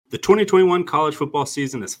The 2021 college football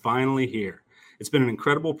season is finally here. It's been an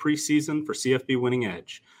incredible preseason for CFB Winning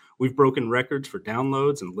Edge. We've broken records for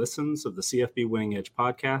downloads and listens of the CFB Winning Edge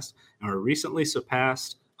podcast and are recently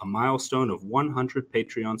surpassed a milestone of 100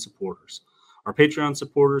 Patreon supporters. Our Patreon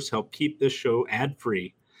supporters help keep this show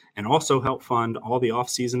ad-free and also help fund all the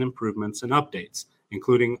off-season improvements and updates,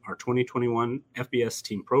 including our 2021 FBS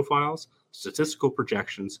team profiles, statistical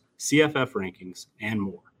projections, CFF rankings, and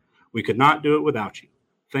more. We could not do it without you.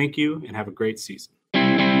 Thank you and have a great season.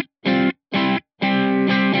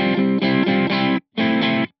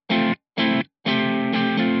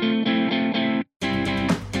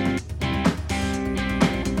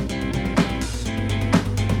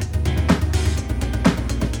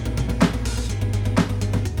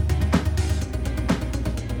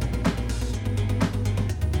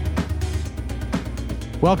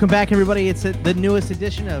 Welcome back, everybody. It's the newest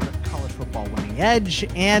edition of College Football Winning Edge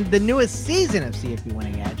and the newest season of CFB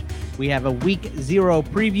Winning Edge. We have a Week 0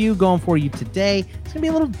 preview going for you today. It's going to be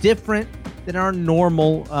a little different than our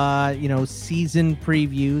normal, season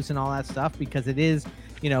previews and all that stuff because it is,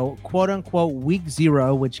 quote unquote Week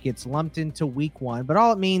 0, which gets lumped into Week 1. But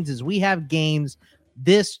all it means is we have games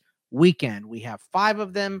this weekend. We have 5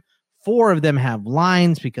 of them. 4 of them have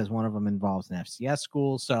lines because one of them involves an FCS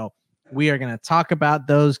school. So we are going to talk about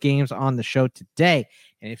those games on the show today.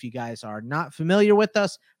 And if you guys are not familiar with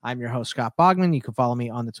us, I'm your host, Scott Bogman. You can follow me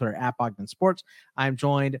on the Twitter at Bogman Sports. I'm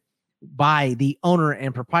joined by the owner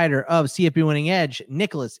and proprietor of CFB Winning Edge,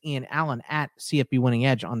 Nicholas Ian Allen at CFB Winning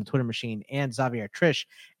Edge on the Twitter machine, and Xavier Triche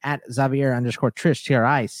at Xavier_Triche,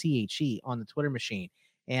 Triche on the Twitter machine.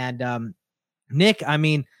 And Nick,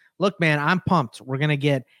 look, man, I'm pumped. We're going to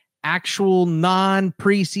get actual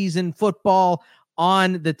non-preseason football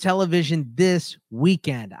on the television this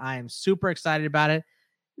weekend. I am super excited about it.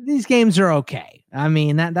 These games are okay.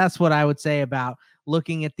 That's what I would say about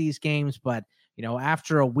looking at these games. But,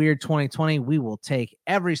 after a weird 2020, we will take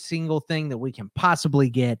every single thing that we can possibly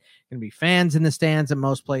get. Going to be fans in the stands at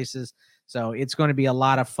most places. So it's going to be a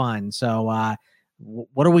lot of fun. So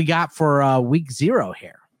what do we got for Week 0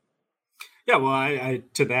 here? Yeah, well,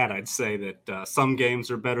 I'd say that some games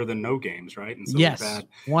are better than no games, right? And so yes,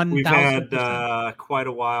 we've had quite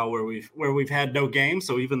a while where we've had no games.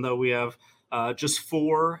 So even though we have just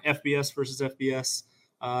 4 FBS versus FBS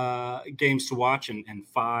games to watch and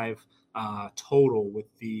 5 total with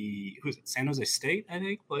San Jose State, I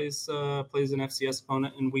think plays an FCS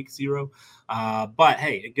opponent in Week 0. But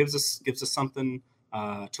hey, it gives us something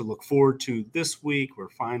to look forward to this week. We're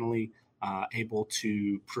finally able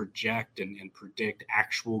to project and predict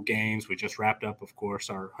actual games. We just wrapped up, of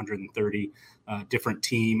course, our 130 different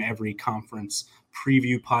team, every conference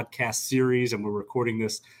preview podcast series, and we're recording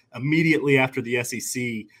this immediately after the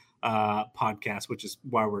SEC podcast, which is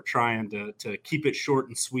why we're trying to keep it short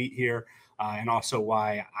and sweet here, and also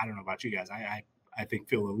why, I don't know about you guys, I think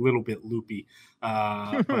feel a little bit loopy,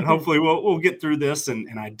 but hopefully we'll get through this,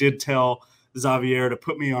 and I did tell Xavier to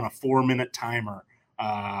put me on a 4-minute timer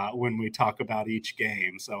when we talk about each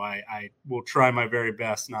game. So I will try my very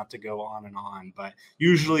best not to go on and on, but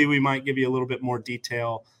usually we might give you a little bit more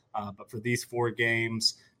detail. But for these 4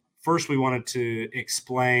 games, first we wanted to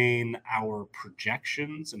explain our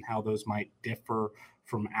projections and how those might differ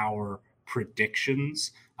from our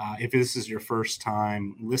predictions. If this is your first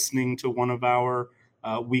time listening to one of our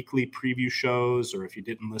weekly preview shows, or if you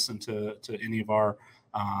didn't listen to any of our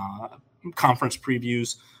conference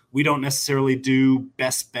previews, we don't necessarily do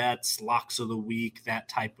best bets, locks of the week, that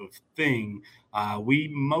type of thing.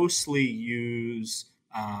 We mostly use,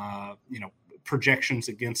 projections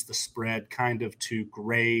against the spread kind of to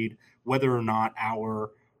grade whether or not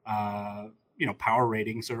our, power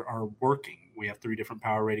ratings are working. We have 3 different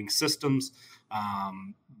power rating systems,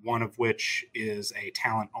 one of which is a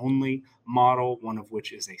talent-only model, one of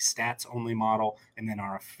which is a stats-only model, and then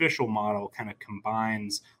our official model kind of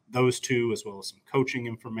combines those 2 as well as some coaching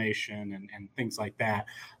information and things like that.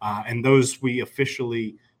 And those we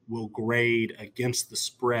officially will grade against the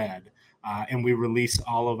spread. And we release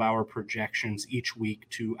all of our projections each week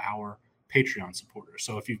to our Patreon supporters.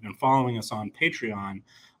 So if you've been following us on Patreon,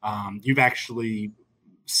 you've actually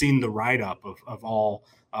seen the write-up of all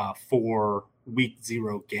 4 Week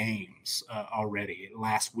 0 games already.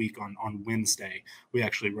 Last week on Wednesday, we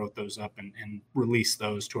actually wrote those up and released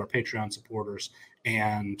those to our Patreon supporters.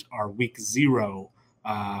 And our Week 0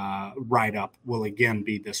 write-up will again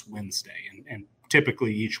be this Wednesday. And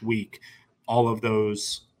typically each week, all of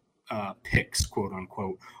those picks, quote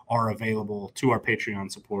unquote, are available to our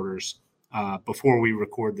Patreon supporters before we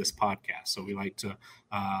record this podcast. So we like to,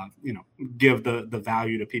 give the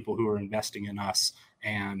value to people who are investing in us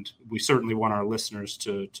And we certainly want our listeners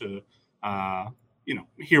to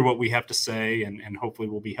hear what we have to say, and hopefully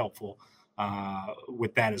we'll be helpful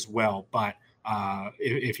with that as well. But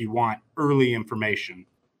if you want early information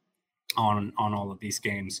on all of these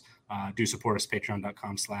games, do support us,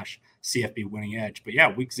 patreon.com/CFB Winning Edge. But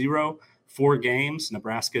yeah, week 0, 4 games: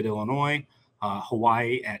 Nebraska at Illinois,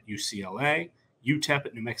 Hawaii at UCLA, UTEP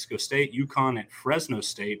at New Mexico State, UConn at Fresno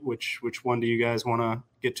State. Which one do you guys want to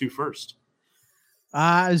get to first?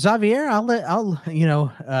 Xavier, I'll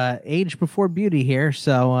age before beauty here,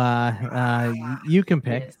 so you can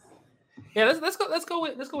pick. Yeah, let's go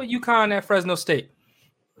with UConn at Fresno State.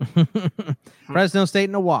 Fresno State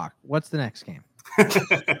in a walk. What's the next game?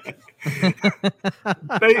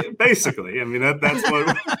 Basically, I mean that's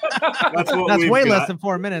that's way less than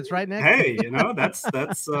 4 minutes, right, Nick? Hey, that's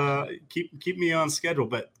keep me on schedule,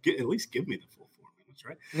 but at least give me the full 4 minutes,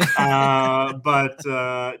 right?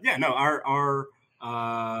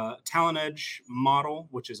 Our Talent Edge model,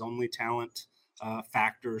 which is only talent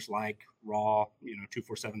factors like raw,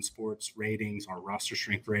 247 Sports ratings, our roster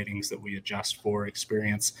strength ratings that we adjust for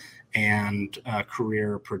experience and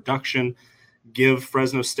career production, give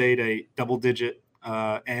Fresno State a double-digit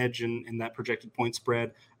edge in that projected point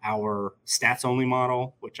spread. Our stats only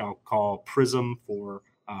model, which I'll call Prism for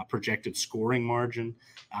projected scoring margin,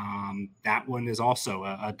 that one is also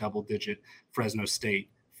a double-digit Fresno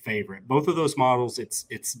State favorite. Both of those models,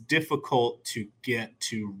 it's difficult to get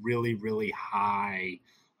to really, really high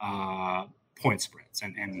point spreads.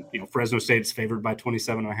 And Fresno State is favored by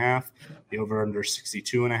 27.5, the over under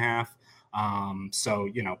 62.5. So,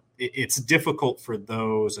 it's difficult for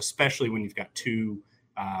those, especially when you've got two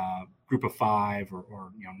group of 5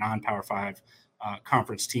 or non-power 5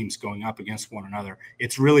 conference teams going up against one another.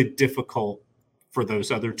 It's really difficult for those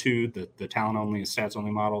other two, the talent only and stats only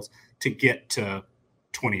models, to get to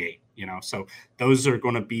 28, so those are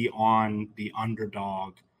going to be on the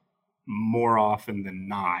underdog more often than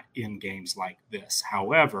not in games like this.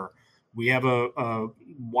 However, we have a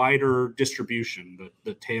wider distribution.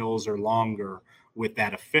 The tails are longer with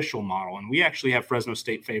that official model, and we actually have Fresno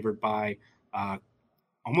State favored by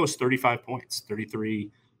almost 35 points,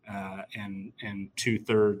 33 and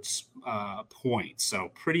 2/3 points. So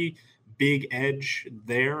pretty big edge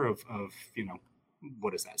there of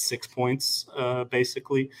what is that, 6 points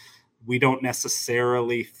basically. We don't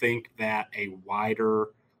necessarily think that a wider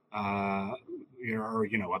a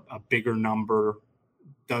bigger number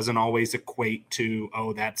doesn't always equate to,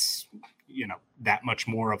 that's that much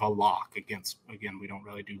more of a lock against. Again, we don't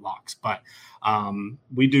really do locks, but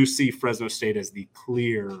we do see Fresno State as the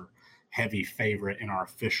clear heavy favorite in our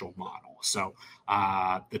official model. So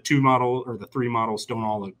the 2 model or the 3 models don't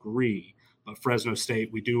all agree, but Fresno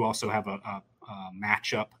State, we do also have a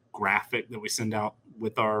matchup graphic that we send out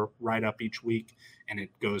with our write-up each week, and it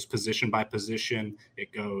goes position by position.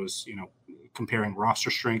 It goes, comparing roster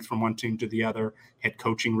strength from one team to the other, head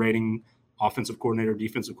coaching rating, offensive coordinator,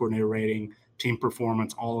 defensive coordinator rating, team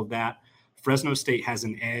performance, all of that. Fresno State has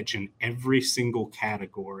an edge in every single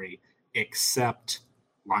category except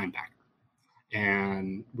linebacker.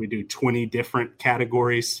 And we do 20 different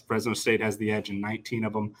categories. Fresno State has the edge in 19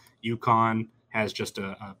 of them. UConn has just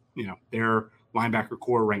their linebacker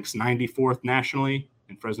core ranks 94th nationally,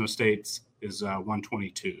 and Fresno State's is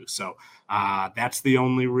 122. So that's the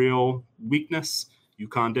only real weakness.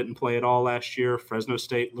 UConn didn't play at all last year. Fresno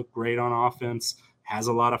State looked great on offense, has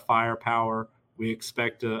a lot of firepower. We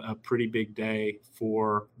expect a pretty big day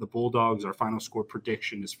for the Bulldogs. Our final score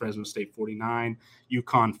prediction is Fresno State 49,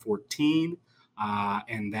 UConn 14,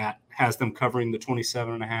 and that has them covering the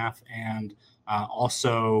 27.5 and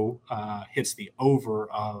also hits the over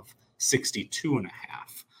of 62.5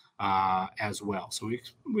 as well. So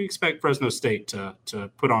we expect Fresno State to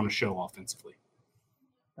put on a show offensively.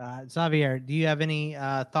 Xavier, do you have any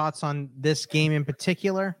thoughts on this game in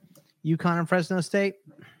particular, UConn and Fresno State?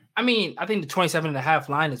 I mean, I think the 27.5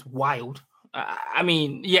 line is wild.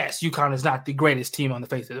 Yes, UConn is not the greatest team on the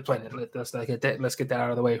face of the planet. Let's get that out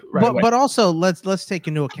of the way away. But also let's take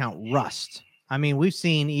into account rust. I mean, we've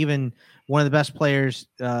seen even one of the best players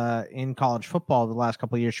in college football the last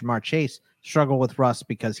couple of years, Shamar Chase, struggle with rust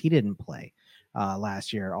because he didn't play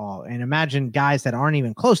last year at all. And imagine guys that aren't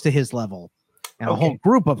even close to his level and a whole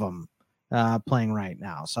group of them playing right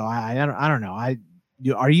now. So I don't know.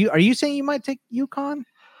 Are you saying you might take UConn?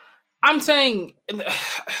 I'm saying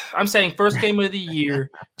first game of the year,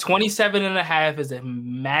 27.5 is a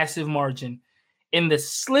massive margin. In the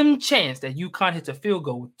slim chance that UConn hits a field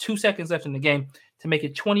goal with 2 seconds left in the game to make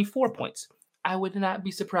it 24 points, I would not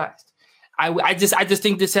be surprised. I just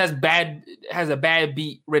think this has a bad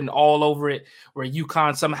beat written all over it, where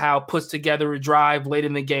UConn somehow puts together a drive late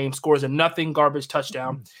in the game, scores a nothing garbage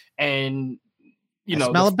touchdown, and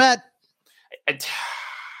smell a bet.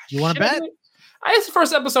 You want to bet? It's the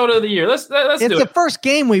first episode of the year. Let's do it. It's the first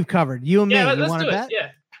game we've covered. You and me. You want to bet? Yeah.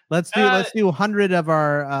 Let's do 100 of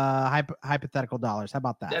our hypothetical dollars. How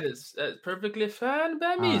about that? That's perfectly fine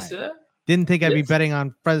by me, sir. Didn't think I'd be betting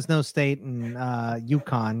on Fresno State and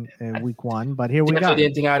UConn in week 1, but here we go. I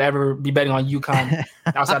didn't think I'd ever be betting on UConn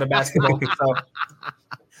outside of basketball.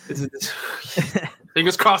 So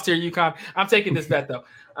fingers crossed here, UConn. I'm taking this bet though.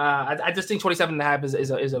 I just think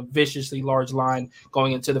 27.5 is a viciously large line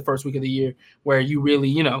going into the first week of the year, where you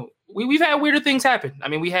really, we've had weirder things happen. I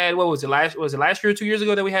mean, we had, was it last year or 2 years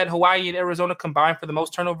ago that we had Hawaii and Arizona combined for the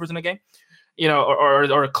most turnovers in a game?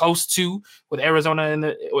 Or close to, with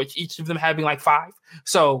Arizona with each of them having like 5.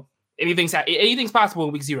 So anything's possible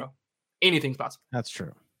in week 0. Anything's possible. That's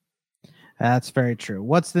true. That's very true.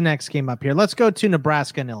 What's the next game up here? Let's go to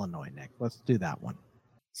Nebraska and Illinois, Nick. Let's do that one.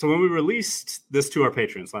 So when we released this to our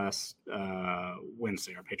patrons last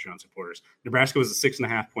Wednesday, our Patreon supporters, Nebraska was a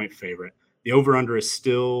 6.5-point favorite. The over-under is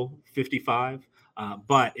still 55.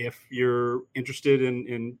 But if you're interested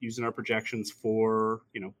in using our projections for,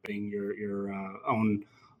 betting your own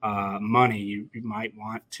money, you might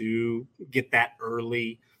want to get that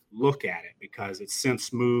early look at it, because it's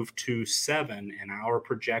since moved to 7, and our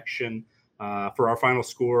projection for our final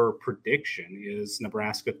score prediction is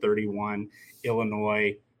Nebraska 31,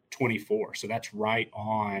 Illinois 24. So that's right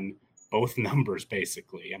on both numbers,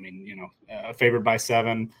 basically. I mean, favored by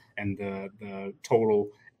 7 and the total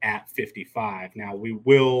at 55. Now, we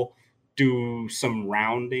will do some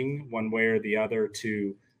rounding one way or the other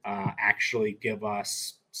to actually give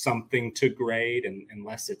us something to grade, and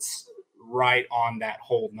unless it's right on that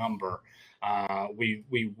whole number,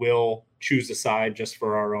 we will choose a side just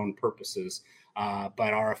for our own purposes.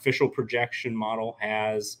 But our official projection model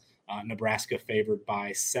has Nebraska favored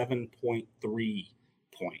by 7.3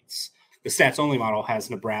 points. The stats only model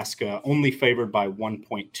has Nebraska only favored by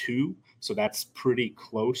 1.2. So that's pretty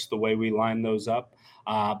close the way we line those up.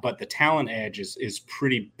 But the talent edge is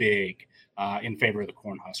pretty big in favor of the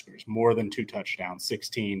Cornhuskers, more than 2 touchdowns,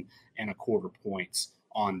 16.25 points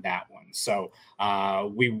on that one. So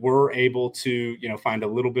we were able to, find a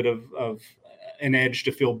little bit of an edge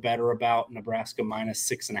to feel better about. Nebraska minus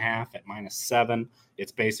 6.5 at -7.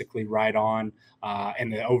 It's basically right on.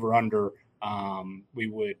 And the over-under, we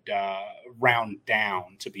would round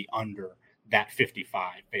down to be under that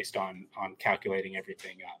 55 based on calculating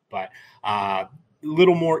everything up. But a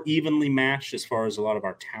little more evenly matched as far as a lot of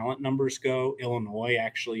our talent numbers go. Illinois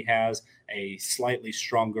actually has a slightly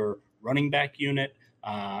stronger running back unit,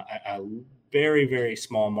 a very, very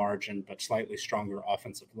small margin, but slightly stronger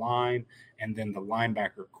offensive line. And then the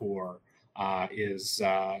linebacker core is,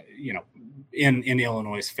 in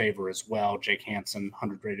Illinois' favor as well. Jake Hansen,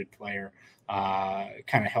 100-rated player,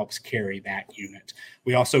 kind of helps carry that unit.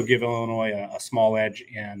 We also give Illinois a small edge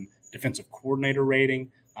in defensive coordinator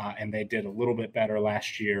rating, and they did a little bit better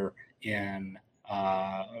last year in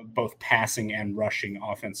both passing and rushing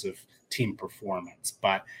offensive team performance.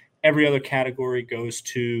 But every other category goes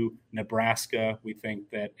to Nebraska. We think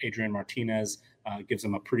that Adrian Martinez gives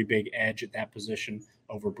them a pretty big edge at that position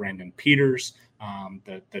over Brandon Peters.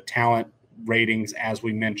 The talent ratings, as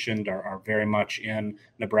we mentioned, are very much in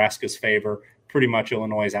Nebraska's favor. Pretty much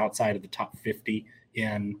Illinois is outside of the top 50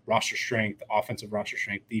 in roster strength, offensive roster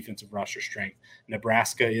strength, defensive roster strength.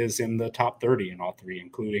 Nebraska is in the top 30 in all three,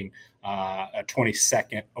 including a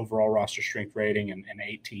 22nd overall roster strength rating and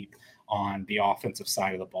 18th on the offensive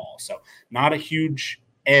side of the ball. So not a huge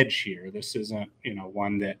edge here. This isn't,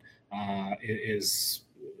 one that is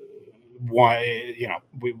why,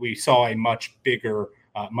 we saw a much bigger,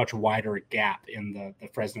 much wider gap in the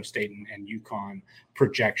Fresno State and UConn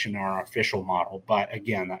projection, our official model. But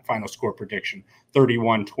again, that final score prediction,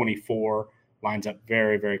 31-24, lines up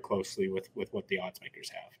very, very closely with what the odds makers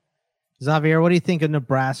have. Xavier, what do you think of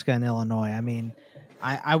Nebraska and Illinois? I mean,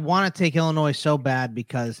 I want to take Illinois so bad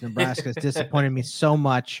because Nebraska has disappointed me so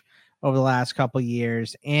much over the last couple of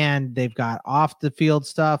years, and they've got off the field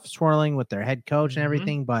stuff swirling with their head coach and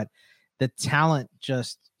everything, but the talent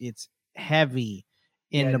it's heavy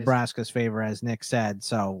in Nebraska's favor, as Nick said.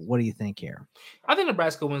 So what do you think here? I think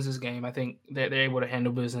Nebraska wins this game. I think they're able to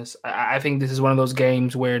handle business. I think this is one of those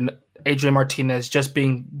games where Adrian Martinez, just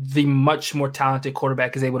being the much more talented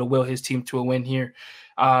quarterback, is able to will his team to a win here.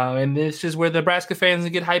 And this is where the Nebraska fans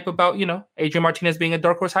get hype about, Adrian Martinez being a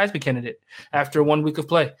dark horse Heisman candidate after 1 week of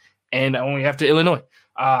play and only after Illinois.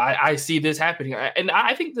 I see this happening, and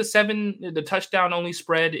I think the touchdown only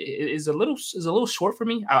spread is a little short for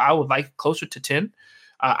me. I would like closer to 10.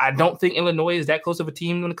 I don't think Illinois is that close of a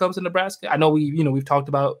team when it comes to Nebraska. I know we've talked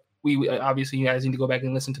about. We obviously, you guys need to go back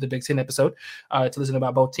and listen to the Big Ten episode to listen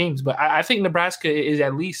about both teams. But I think Nebraska is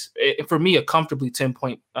at least, for me, a comfortably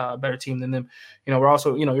 10-point better team than them. We're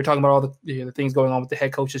also, you're talking about all the things going on with the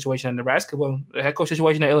head coach situation in Nebraska. Well, the head coach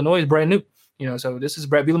situation at Illinois is brand new. So this is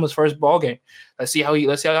Brett Bielema's first ball game. Let's see how it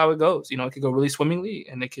goes. It could go really swimmingly,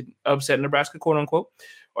 and they could upset Nebraska, quote unquote,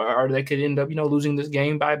 or they could end up, losing this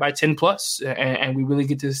game by 10 plus, and we really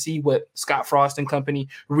get to see what Scott Frost and company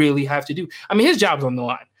really have to do. I mean, his job's on the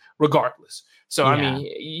line regardless. So, yeah. I mean,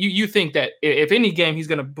 you think that if any game he's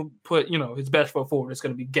going to put, his best foot forward, it's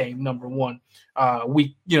going to be game number 1,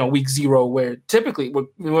 week 0, where typically,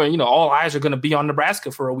 all eyes are going to be on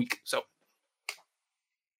Nebraska for a week. So,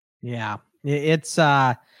 yeah, it's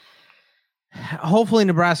hopefully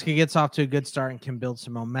Nebraska gets off to a good start and can build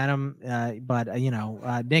some momentum. But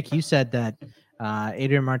Nick, you said that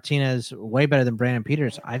Adrian Martinez way better than Brandon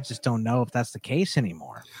Peters. I just don't know if that's the case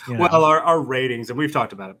anymore. Well, our ratings, and we've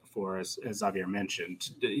talked about it before, as Xavier mentioned,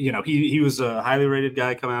 he was a highly rated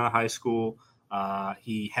guy coming out of high school.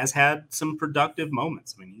 He has had some productive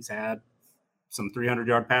moments. I mean, he's had some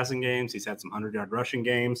 300-yard passing games. He's had some 100-yard rushing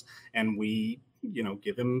games, and we,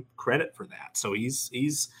 give him credit for that. So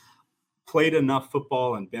he's played enough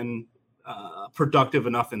football and been productive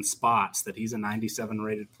enough in spots that he's a 97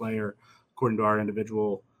 rated player according to our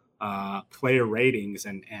individual player ratings.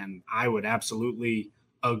 And I would absolutely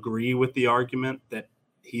agree with the argument that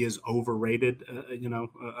he is overrated,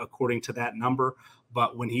 according to that number.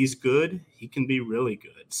 But when he's good, he can be really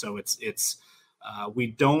good. So it's we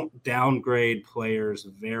don't downgrade players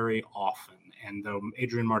very often. And though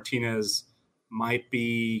Adrian Martinez might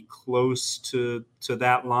be close to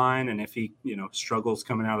that line, and if he struggles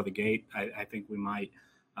coming out of the gate, I think we might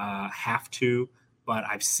have to. But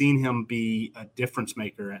I've seen him be a difference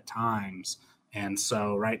maker at times. And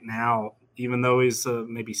so right now, even though he's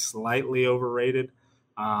maybe slightly overrated,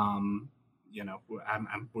 we're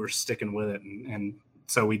sticking with it. And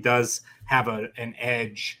so he does have an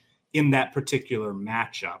edge in that particular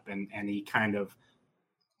matchup. And he kind of,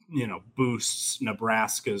 boosts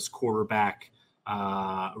Nebraska's quarterback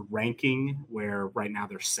ranking, where right now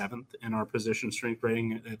they're 7th in our position strength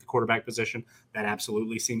rating at the quarterback position. That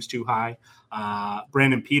absolutely seems too high.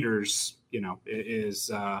 Brandon Peters, is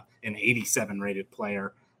an 87 rated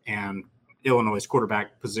player, and Illinois'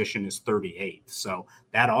 quarterback position is 38th. So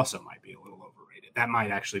that also might be a little overrated. That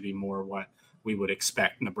might actually be more what we would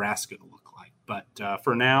expect Nebraska to look like. But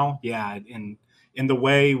for now, yeah, in the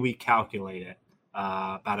way we calculate it,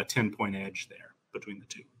 about a 10-point edge there between the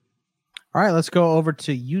two. All right, let's go over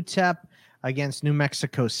to UTEP against New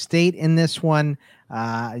Mexico State in this one.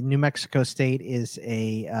 New Mexico State is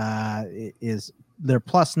they're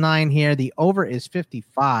 +9 here. The over is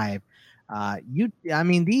 55.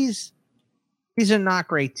 These are not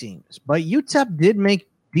great teams, but UTEP did make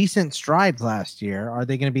decent strides last year. Are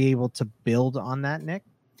they going to be able to build on that, Nick?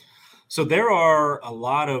 So there are a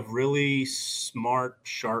lot of really smart,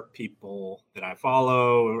 sharp people that I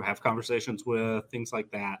follow or have conversations with, things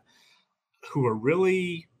like that, who are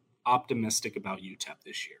really optimistic about UTEP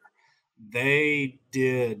this year. They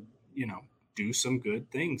did, do some good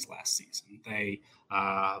things last season. They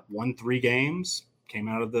won 3 games, came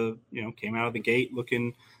out of the gate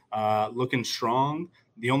looking strong.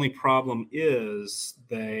 The only problem is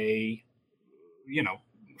they,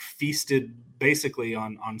 feasted basically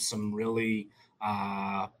on some really,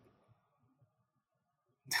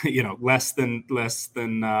 less than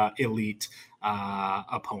elite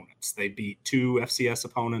opponents. They beat 2 FCS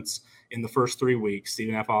opponents in the first 3 weeks,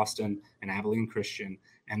 Stephen F. Austin and Abilene Christian,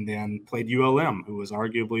 and then played ULM, who was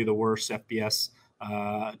arguably the worst FBS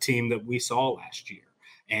team that we saw last year.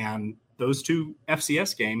 And those 2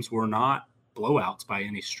 FCS games were not blowouts by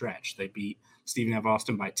any stretch. They beat Stephen F.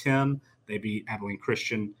 Austin by 10. They beat Abilene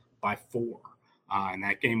Christian by 4. And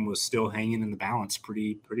that game was still hanging in the balance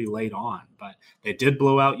pretty late on. But they did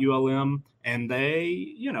blow out ULM, and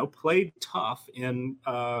they, played tough in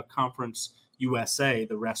Conference USA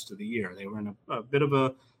the rest of the year. They were in a bit of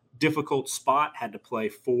a difficult spot, had to play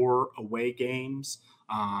 4 away games,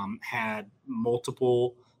 had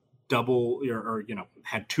multiple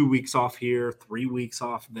had 2 weeks off here, 3 weeks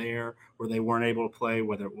off there, where they weren't able to play,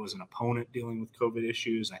 whether it was an opponent dealing with COVID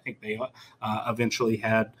issues. I think they eventually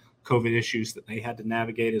had COVID issues that they had to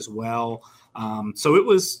navigate as well. So it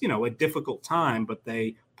was, a difficult time, but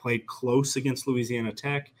they played close against Louisiana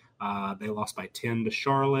Tech. They lost by 10 to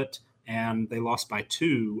Charlotte, and they lost by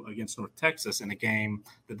 2 against North Texas in a game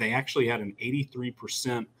that they actually had an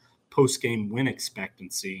 83% post-game win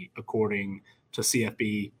expectancy, according to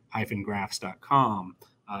CFB-graphs.com,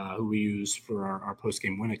 who we use for our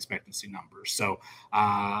post-game win expectancy numbers. So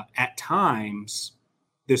at times,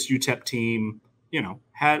 this UTEP team,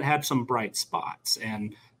 had some bright spots,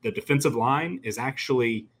 and the defensive line is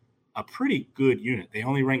actually a pretty good unit. They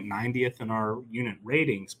only rank 90th in our unit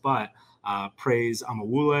ratings, but Praise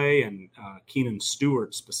Amawule and Keenan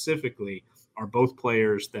Stewart specifically are both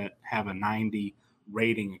players that have a 90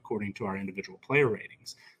 rating according to our individual player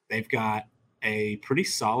ratings. They've got a pretty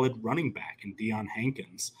solid running back in Deion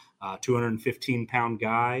Hankins, 215-pound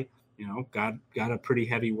guy, got a pretty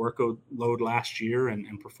heavy workload last year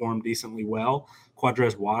and performed decently well.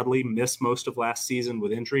 Quadrez Wadley missed most of last season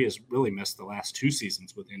with injury, has really missed the last 2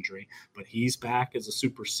 seasons with injury, but he's back as a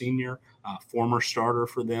super senior, former starter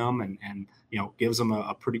for them, and gives them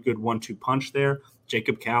a pretty good 1-2 punch there.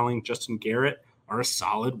 Jacob Cowling, Justin Garrett are a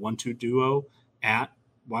solid 1-2 duo at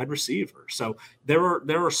wide receiver. So there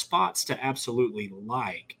are spots to absolutely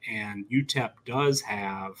like, and UTEP does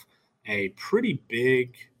have a pretty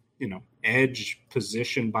big edge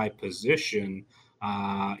position by position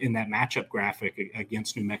in that matchup graphic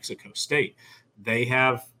against New Mexico State. They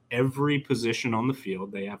have every position on the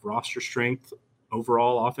field. They have roster strength,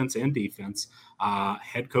 overall offense and defense,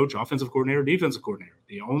 head coach, offensive coordinator, defensive coordinator.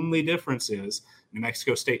 The only difference is New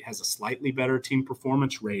Mexico State has a slightly better team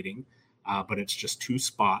performance rating, but it's just 2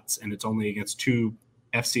 spots, and it's only against 2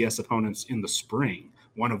 FCS opponents in the spring,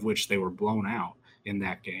 one of which they were blown out in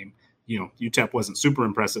that game. UTEP wasn't super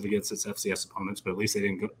impressive against its FCS opponents, but at least they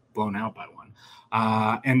didn't get blown out by one.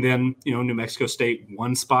 And then, New Mexico State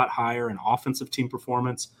 1 spot higher in offensive team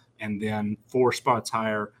performance, and then 4 spots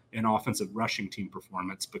higher in offensive rushing team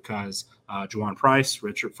performance because Juwan Price,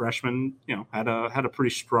 redshirt freshman, had a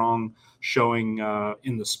pretty strong showing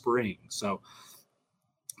in the spring. So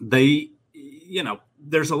they,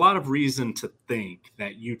 there's a lot of reason to think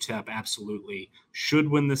that UTEP absolutely should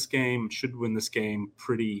win this game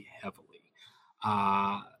pretty heavily.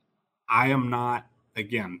 I am not,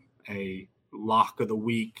 again, a lock of the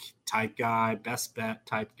week type guy, best bet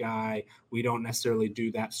type guy. We don't necessarily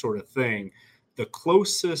do that sort of thing. The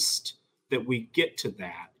closest that we get to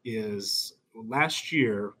that is last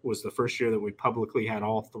year was the first year that we publicly had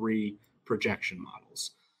all 3 projection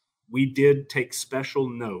models. We did take special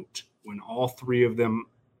note when all 3 of them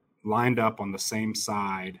lined up on the same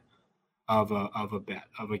side of a bet,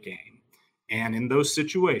 of a game. And in those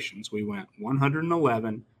situations, we went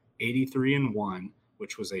 111, 83-1,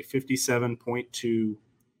 which was a 57.2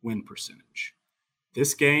 win percentage.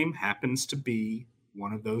 This game happens to be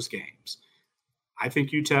one of those games. I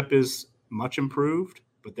think UTEP is much improved,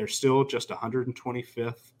 but they're still just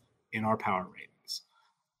 125th in our power ratings.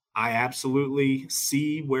 I absolutely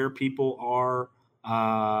see where people are,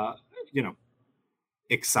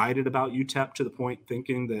 excited about UTEP to the point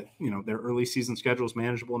thinking that, their early season schedule is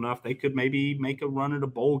manageable enough. They could maybe make a run at a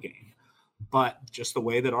bowl game. But just the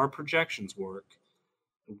way that our projections work,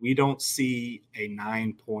 we don't see a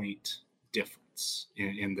 9-point difference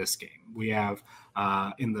in this game. We have,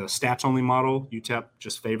 in the stats only model, UTEP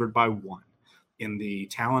just favored by 1. In the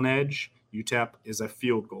Talent Edge, UTEP is a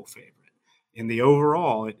field goal favorite. In the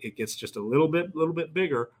overall, it gets just a little bit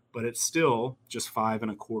bigger, but it's still just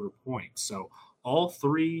 5.25 points. So all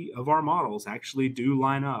 3 of our models actually do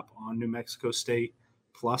line up on New Mexico State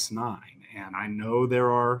 +9. And I know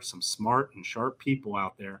there are some smart and sharp people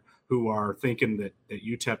out there who are thinking that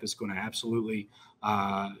UTEP is going to absolutely,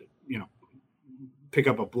 pick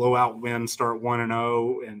up a blowout win, start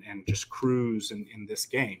 1-0, and just cruise in this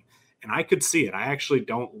game. And I could see it. I actually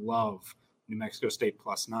don't love New Mexico State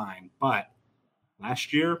 +9, but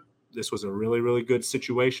last year, this was a really, really good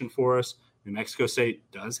situation for us. New Mexico State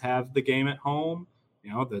does have the game at home.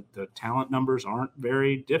 The talent numbers aren't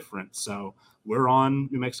very different. So we're on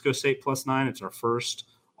New Mexico State +9. It's our first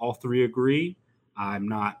all 3 agree. I'm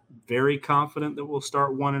not very confident that we'll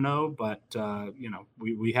start 1-0, but,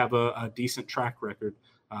 we have a decent track record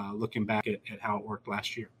looking back at how it worked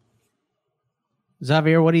last year.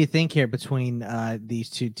 Xavier, what do you think here between these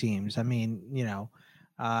 2 teams? I mean,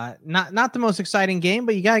 not the most exciting game,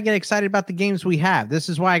 but you got to get excited about the games we have. This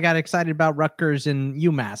is why I got excited about Rutgers and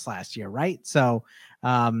UMass last year, right? So,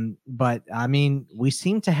 but I mean, we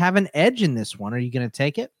seem to have an edge in this one. Are you going to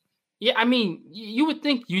take it? Yeah, I mean, you would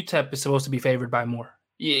think UTEP is supposed to be favored by more.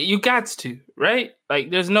 You got to, right? Like,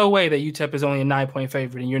 there's no way that UTEP is only a 9-point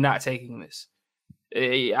favorite and you're not taking this.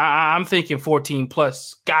 I'm thinking 14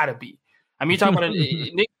 plus, gotta be. I mean, you're talking about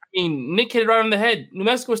Nick hit it right on the head. New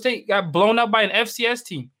Mexico State got blown out by an FCS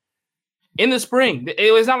team. in the spring.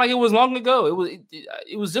 It was not like it was long ago.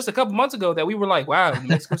 It was just a couple months ago that we were like, wow, New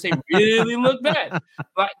Mexico State really looked bad.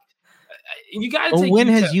 Like, you got to take. When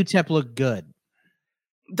has UTEP looked good?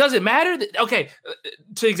 Does it matter? Okay,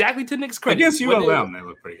 to Nick's credit. Against ULM, they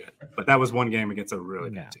look pretty good. But that was one game against a really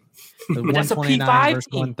good team. But that's a P5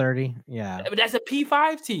 team. 130. Yeah. But that's a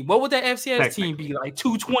P5 team. What would that FCS team be like?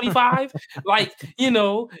 225? Like,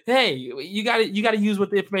 hey, you got to use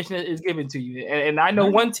what the information is given to you. And I know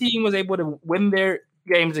one team was able to win their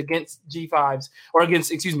games against G5s or against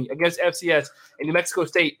FCS, and New Mexico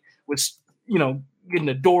State was, getting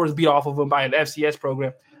the doors beat off of them by an FCS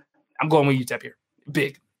program. I'm going with UTEP here.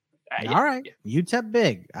 Big. All right. Yeah. UTEP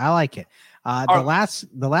big. I like it. The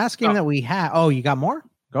last game that we had. Oh, you got more?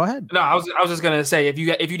 Go ahead. No, I was just gonna say if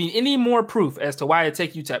you need any more proof as to why I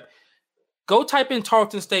take UTEP, go type in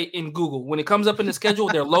Tarleton State in Google. When it comes up in the schedule,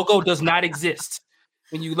 their logo does not exist.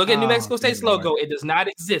 When you look at New Mexico State's logo, it does not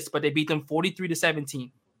exist, but they beat them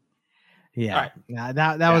 43-17. Yeah. Right. Nah,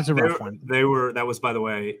 that was a rough one. That was, by the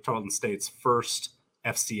way, Tarleton State's first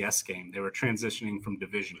FCS game. They were transitioning from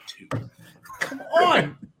Division II. Come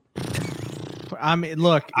on. I mean,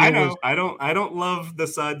 look. I don't love the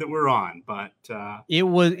side that we're on, but it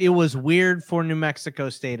was weird for New Mexico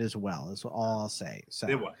State as well. Is all I'll say. So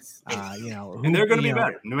it was. And they're going to be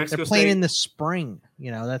better. New Mexico State playing in the spring.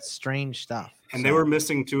 That's strange stuff. And they were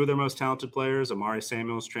missing two of their most talented players: Amari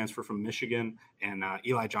Samuels, transfer from Michigan, and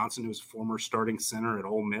Eli Johnson, who was former starting center at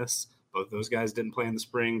Ole Miss. Both those guys didn't play in the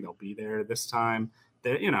spring. They'll be there this time.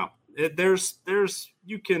 There's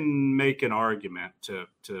you can make an argument to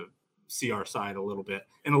see our side a little bit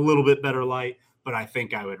in a little bit better light, but I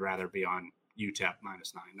think I would rather be on UTEP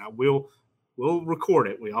 -9. Now we'll record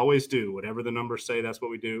it. We always do. Whatever the numbers say, that's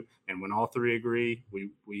what we do. And when all three agree,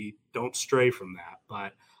 we don't stray from that.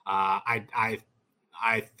 But I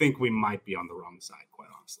think we might be on the wrong side, quite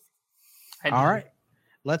honestly. All right.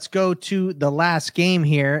 Let's go to the last game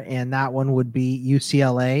here, and that one would be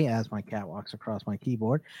UCLA, as my cat walks across my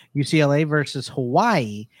keyboard. UCLA versus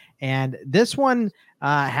Hawaii, and this one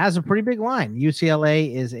has a pretty big line.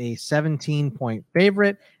 UCLA is a 17-point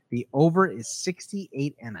favorite. The over is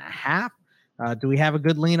 68.5. Do we have a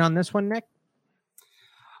good lean on this one, Nick?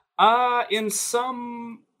 In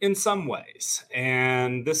some ways,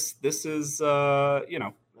 and this is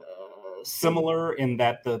similar in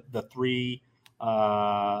that the three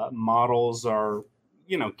models are,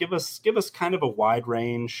 give us kind of a wide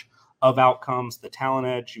range of outcomes. The talent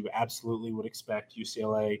edge, you absolutely would expect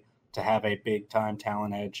UCLA to have a big time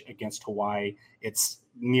talent edge against Hawaii. It's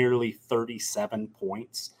nearly 37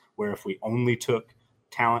 points, where if we only took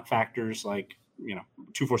talent factors like,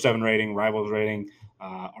 247 rating, rivals rating,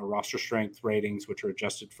 our roster strength ratings, which are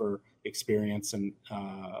adjusted for experience and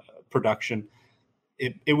production,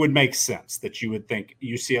 it would make sense that you would think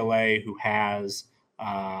UCLA, who has,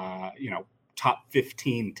 top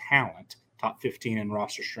 15 talent, top 15 in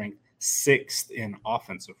roster strength, 6th in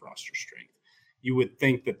offensive roster strength, you would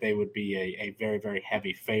think that they would be a very, very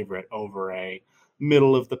heavy favorite over a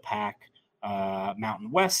middle of the pack Mountain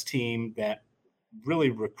West team that really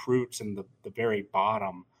recruits in the very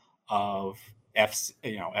bottom of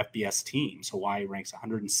FBS teams. Hawaii ranks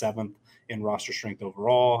 107th in roster strength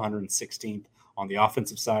overall, 116th on the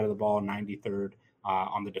offensive side of the ball, 93rd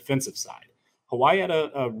on the defensive side. Hawaii had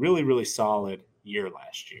a really, really solid year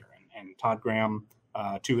last year. And Todd Graham,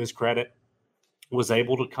 to his credit, was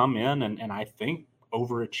able to come in and I think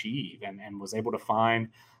overachieve and was able to find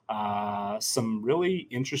some really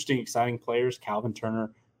interesting, exciting players. Calvin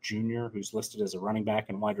Turner Jr., who's listed as a running back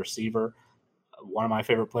and wide receiver, one of my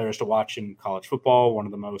favorite players to watch in college football, one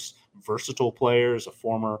of the most versatile players, a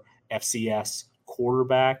former FCS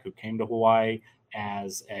quarterback who came to Hawaii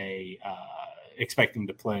as a expecting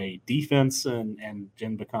to play defense and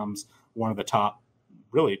then becomes one of the top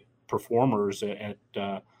really performers at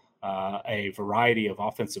a variety of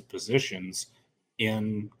offensive positions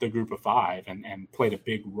in the group of five and played a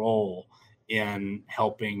big role in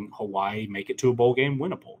helping Hawaii make it to a bowl game,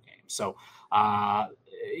 win a bowl game. So,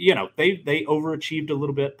 they overachieved a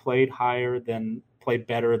little bit, played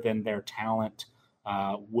better than their talent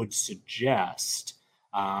would suggest,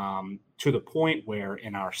 to the point where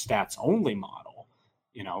in our stats only model,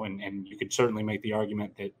 and you could certainly make the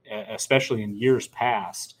argument that, especially in years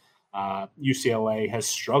past, UCLA has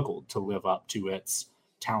struggled to live up to its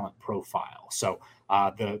talent profile. So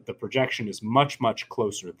the projection is much, much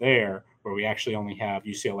closer there, where we actually only have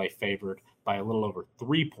UCLA favored by a little over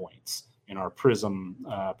 3 points in our Prism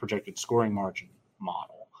projected scoring margin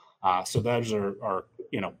model. So those are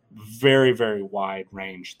very, very wide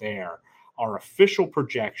range there. Our official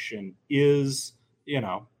projection is,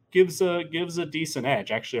 gives a decent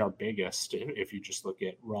edge. Actually, our biggest, if you just look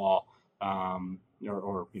at raw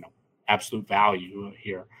or absolute value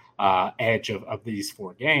here, edge of these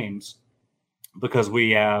 4 games, because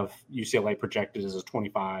we have UCLA projected as a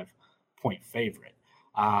 25-point favorite.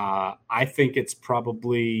 I think it's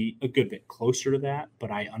probably a good bit closer to that,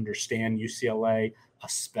 but I understand UCLA,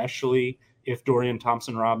 especially if Dorian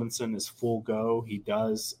Thompson-Robinson is full go. He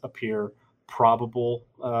does appear probable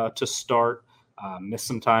to start. Missed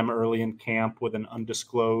some time early in camp with an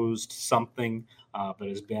undisclosed something, but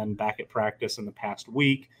has been back at practice in the past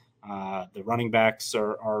week. The running backs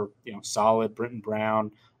are solid. Brenton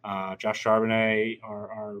Brown, Josh Charbonnet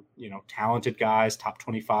are talented guys, top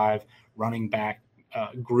 25 running back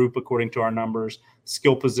group according to our numbers.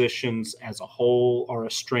 Skill positions as a whole are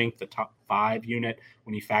a strength, the top 5 unit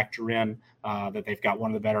when you factor in that they've got one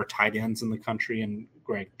of the better tight ends in the country in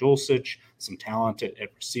Greg Dulcich, some talent at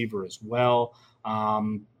receiver as well.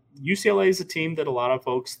 UCLA is a team that a lot of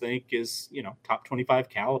folks think is top 25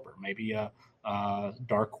 caliber, maybe a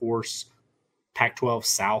dark horse Pac-12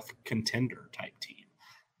 South contender type team.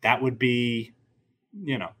 That would be,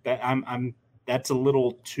 that's a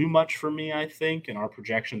little too much for me, I think, and our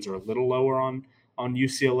projections are a little lower on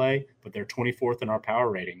UCLA, but they're 24th in our power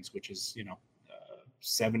ratings, which is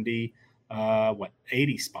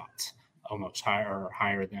 80 spots, almost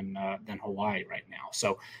higher than Hawaii right now.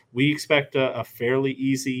 So we expect a fairly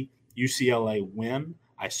easy UCLA win.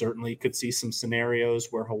 I certainly could see some scenarios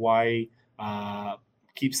where Hawaii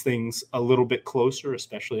keeps things a little bit closer,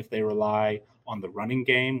 especially if they rely on the running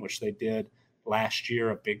game, which they did last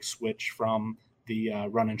year, a big switch from the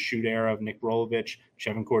run and shoot era of Nick Rolovich.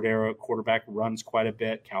 Chevin Cordero, quarterback, runs quite a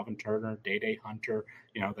bit. Calvin Turner, Day Hunter,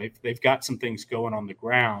 they've got some things going on the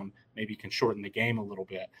ground, maybe can shorten the game a little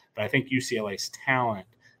bit. But I think UCLA's talent,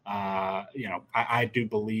 I do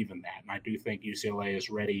believe in that. And I do think UCLA is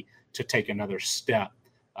ready to take another step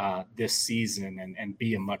this season and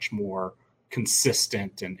be a much more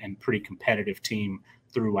consistent and pretty competitive team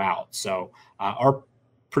throughout. So our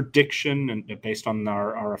prediction, and based on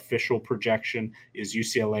our official projection, is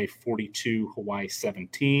UCLA 42, Hawaii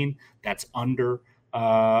 17. That's under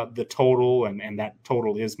the total, and that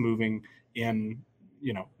total is moving in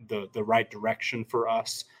the right direction for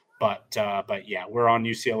us. But yeah, we're on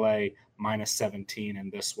UCLA minus 17 in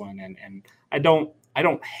this one, and I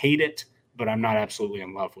don't hate it, but I'm not absolutely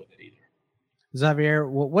in love with it either. Xavier,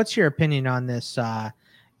 what's your opinion on this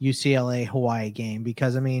UCLA Hawaii game?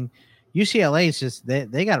 Because UCLA is just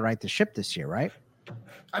they got to right the ship this year, right?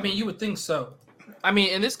 You would think so.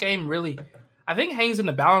 In this game, really, I think hangs in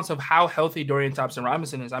the balance of how healthy Dorian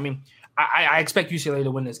Thompson-Robinson is. I expect UCLA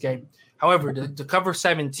to win this game. However, to cover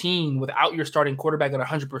 17 without your starting quarterback at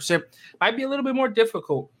 100% might be a little bit more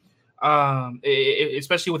difficult,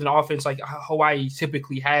 especially with an offense like Hawaii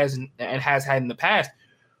typically has and has had in the past.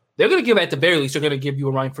 They're going to give, at the very least, they're going to give you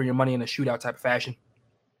a run for your money in a shootout type of fashion.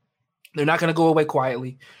 They're not going to go away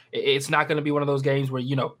quietly. It's not going to be one of those games where,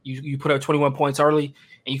 you put up 21 points early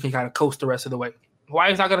and you can kind of coast the rest of the way.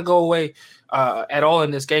 Hawaii's not going to go away at all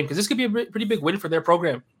in this game, because this could be a pretty big win for their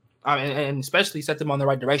program and especially set them on the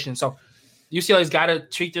right direction. So UCLA's got to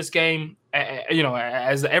treat this game,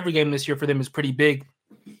 as every game this year for them is pretty big.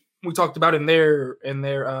 We talked about in the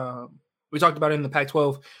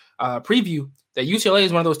Pac-12 preview that UCLA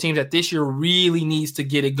is one of those teams that this year really needs to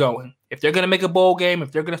get it going. If they're going to make a bowl game,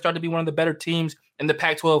 if they're going to start to be one of the better teams in the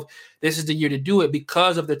Pac-12, this is the year to do it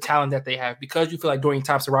because of the talent that they have, because you feel like Dorian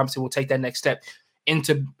Thompson-Robinson will take that next step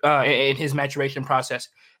into in his maturation process.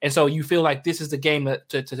 And so you feel like this is the game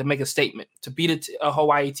to make a statement, to beat a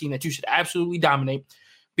Hawaii team that you should absolutely dominate,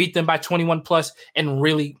 beat them by 21 plus, and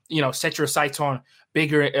really, set your sights on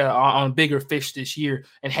bigger fish this year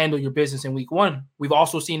and handle your business in week 1. We've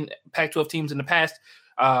also seen Pac-12 teams in the past.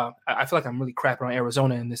 I feel like I'm really crapping on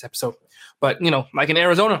Arizona in this episode, but like in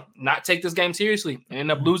Arizona, not take this game seriously and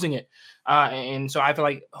end up losing it. And so I feel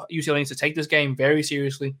like UCLA needs to take this game very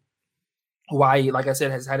seriously. Hawaii, like I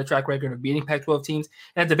said, has had a track record of beating Pac-12 teams,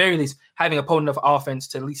 and at the very least, having a potent enough offense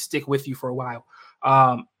to at least stick with you for a while.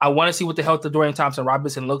 I want to see what the health of Dorian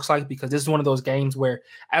Thompson-Robinson looks like, because this is one of those games where,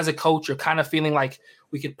 as a coach, you're kind of feeling like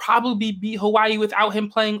we could probably beat Hawaii without him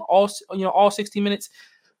playing all 60 minutes.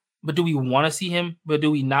 But do we want to see him? But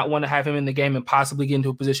do we not want to have him in the game and possibly get into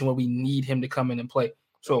a position where we need him to come in and play?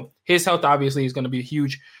 So his health obviously is going to be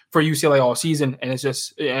huge for UCLA all season, and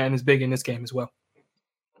it's big in this game as well.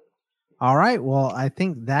 All right. Well, I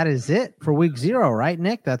think that is it for week 0, right,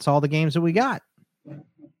 Nick? That's all the games that we got.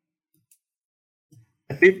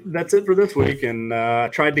 I think that's it for this week, and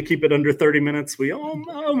tried to keep it under 30 minutes. We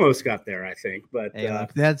almost got there, I think. But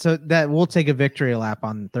that we'll take a victory lap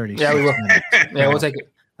on 30. Yeah, we will. Yeah, we'll take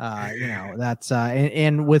it. That's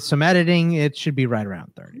and with some editing, it should be right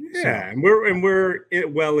around 30. Yeah, so. and we're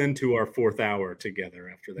well into our 4th hour together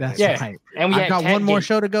after that. That's right. And I've got one more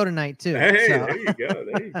show to go tonight too. Hey, so.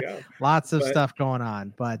 There you go. Lots of stuff going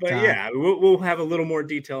on, but yeah, we'll have a little more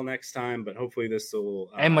detail next time. But hopefully this will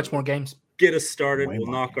and much more games get us started. We'll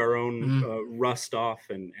knock our own rust off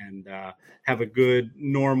and have a good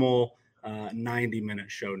normal 90-minute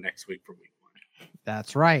show next week for week 1.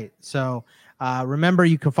 That's right. So remember,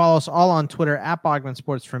 you can follow us all on Twitter at Bogman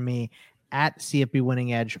Sports for me, at CFB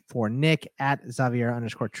Winning Edge for Nick, at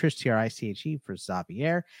Xavier_Triche, TRICHE for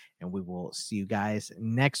Xavier. And we will see you guys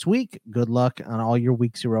next week. Good luck on all your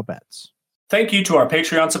week 0 bets. Thank you to our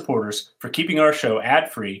Patreon supporters for keeping our show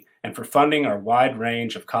ad-free and for funding our wide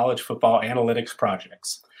range of college football analytics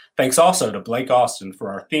projects. Thanks also to Blake Austin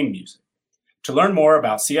for our theme music. To learn more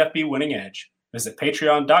about CFB Winning Edge, visit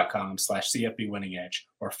patreon.com/CFB Winning Edge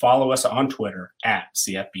or follow us on Twitter at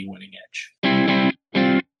CFB Winning Edge.